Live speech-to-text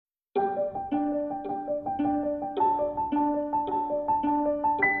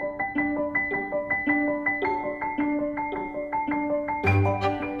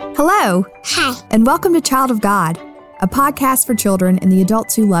Hello, Hi. and welcome to Child of God, a podcast for children and the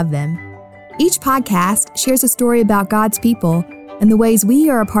adults who love them. Each podcast shares a story about God's people and the ways we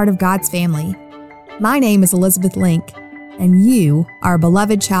are a part of God's family. My name is Elizabeth Link, and you are a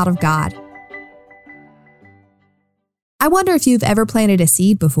beloved child of God. I wonder if you've ever planted a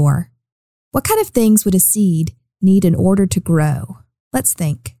seed before. What kind of things would a seed need in order to grow? Let's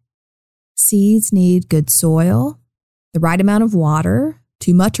think. Seeds need good soil, the right amount of water.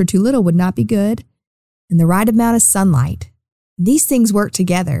 Too much or too little would not be good, and the right amount of sunlight. These things work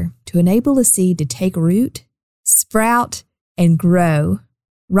together to enable a seed to take root, sprout, and grow.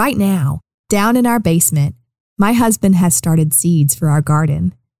 Right now, down in our basement, my husband has started seeds for our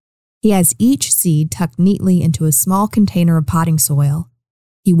garden. He has each seed tucked neatly into a small container of potting soil.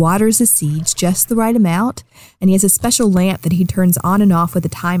 He waters the seeds just the right amount, and he has a special lamp that he turns on and off with a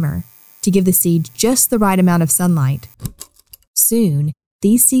timer to give the seed just the right amount of sunlight. Soon,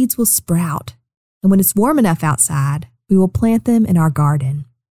 these seeds will sprout, and when it's warm enough outside, we will plant them in our garden.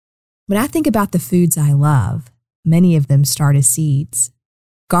 When I think about the foods I love, many of them start as seeds.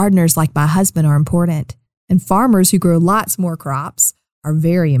 Gardeners like my husband are important, and farmers who grow lots more crops are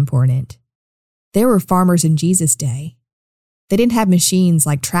very important. There were farmers in Jesus' day. They didn't have machines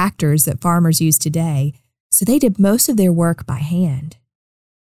like tractors that farmers use today, so they did most of their work by hand.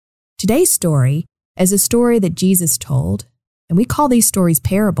 Today's story is a story that Jesus told, and we call these stories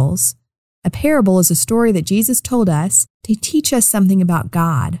parables. A parable is a story that Jesus told us to teach us something about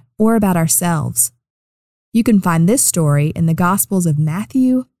God or about ourselves. You can find this story in the Gospels of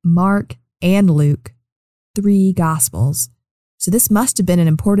Matthew, Mark, and Luke, 3 Gospels. So this must have been an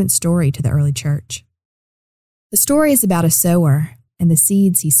important story to the early church. The story is about a sower and the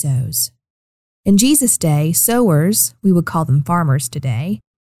seeds he sows. In Jesus' day, sowers, we would call them farmers today,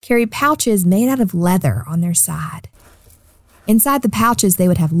 carried pouches made out of leather on their side. Inside the pouches, they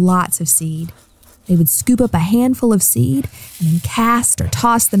would have lots of seed. They would scoop up a handful of seed and then cast or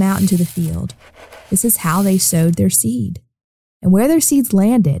toss them out into the field. This is how they sowed their seed. And where their seeds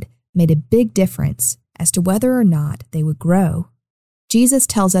landed made a big difference as to whether or not they would grow. Jesus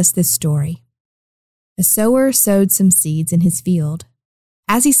tells us this story. A sower sowed some seeds in his field.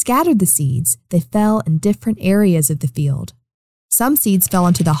 As he scattered the seeds, they fell in different areas of the field. Some seeds fell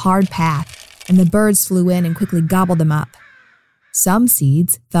onto the hard path, and the birds flew in and quickly gobbled them up. Some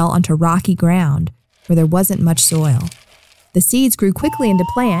seeds fell onto rocky ground where there wasn't much soil. The seeds grew quickly into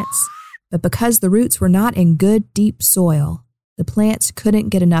plants, but because the roots were not in good, deep soil, the plants couldn't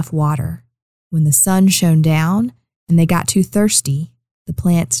get enough water. When the sun shone down and they got too thirsty, the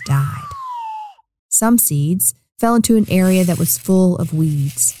plants died. Some seeds fell into an area that was full of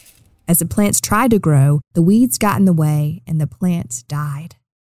weeds. As the plants tried to grow, the weeds got in the way and the plants died.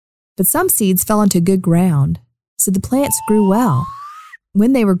 But some seeds fell onto good ground, so the plants grew well.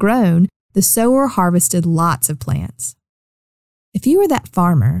 When they were grown, the sower harvested lots of plants. If you were that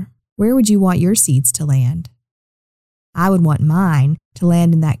farmer, where would you want your seeds to land? I would want mine to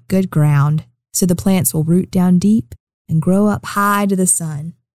land in that good ground so the plants will root down deep and grow up high to the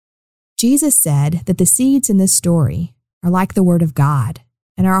sun. Jesus said that the seeds in this story are like the Word of God,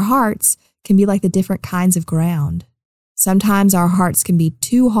 and our hearts can be like the different kinds of ground. Sometimes our hearts can be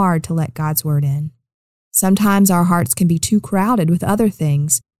too hard to let God's Word in. Sometimes our hearts can be too crowded with other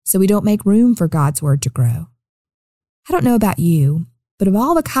things, so we don't make room for God's Word to grow. I don't know about you, but of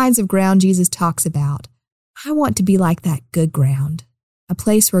all the kinds of ground Jesus talks about, I want to be like that good ground, a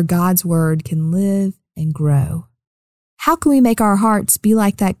place where God's Word can live and grow. How can we make our hearts be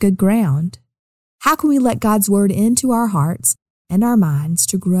like that good ground? How can we let God's Word into our hearts and our minds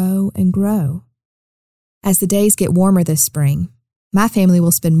to grow and grow? As the days get warmer this spring, my family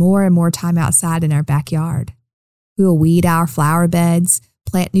will spend more and more time outside in our backyard. We will weed our flower beds,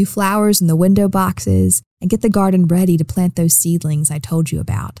 plant new flowers in the window boxes, and get the garden ready to plant those seedlings I told you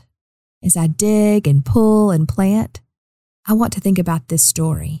about. As I dig and pull and plant, I want to think about this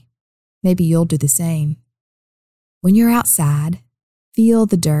story. Maybe you'll do the same. When you're outside, feel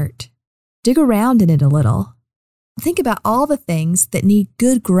the dirt. Dig around in it a little. Think about all the things that need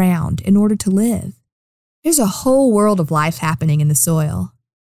good ground in order to live. There's a whole world of life happening in the soil.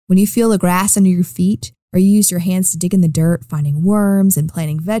 When you feel the grass under your feet, or you use your hands to dig in the dirt, finding worms and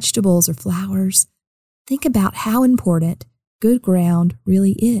planting vegetables or flowers, think about how important good ground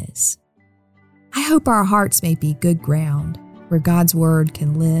really is. I hope our hearts may be good ground where God's Word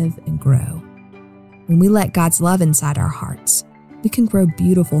can live and grow. When we let God's love inside our hearts, we can grow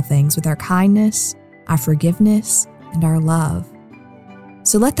beautiful things with our kindness, our forgiveness, and our love.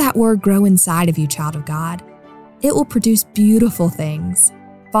 So let that Word grow inside of you, child of God. It will produce beautiful things,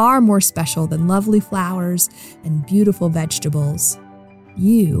 far more special than lovely flowers and beautiful vegetables.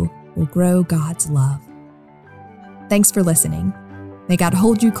 you will grow God's love. Thanks for listening. May God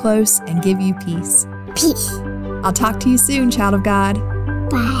hold you close and give you peace. Peace. I'll talk to you soon, child of God.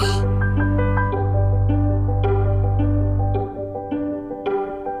 Bye.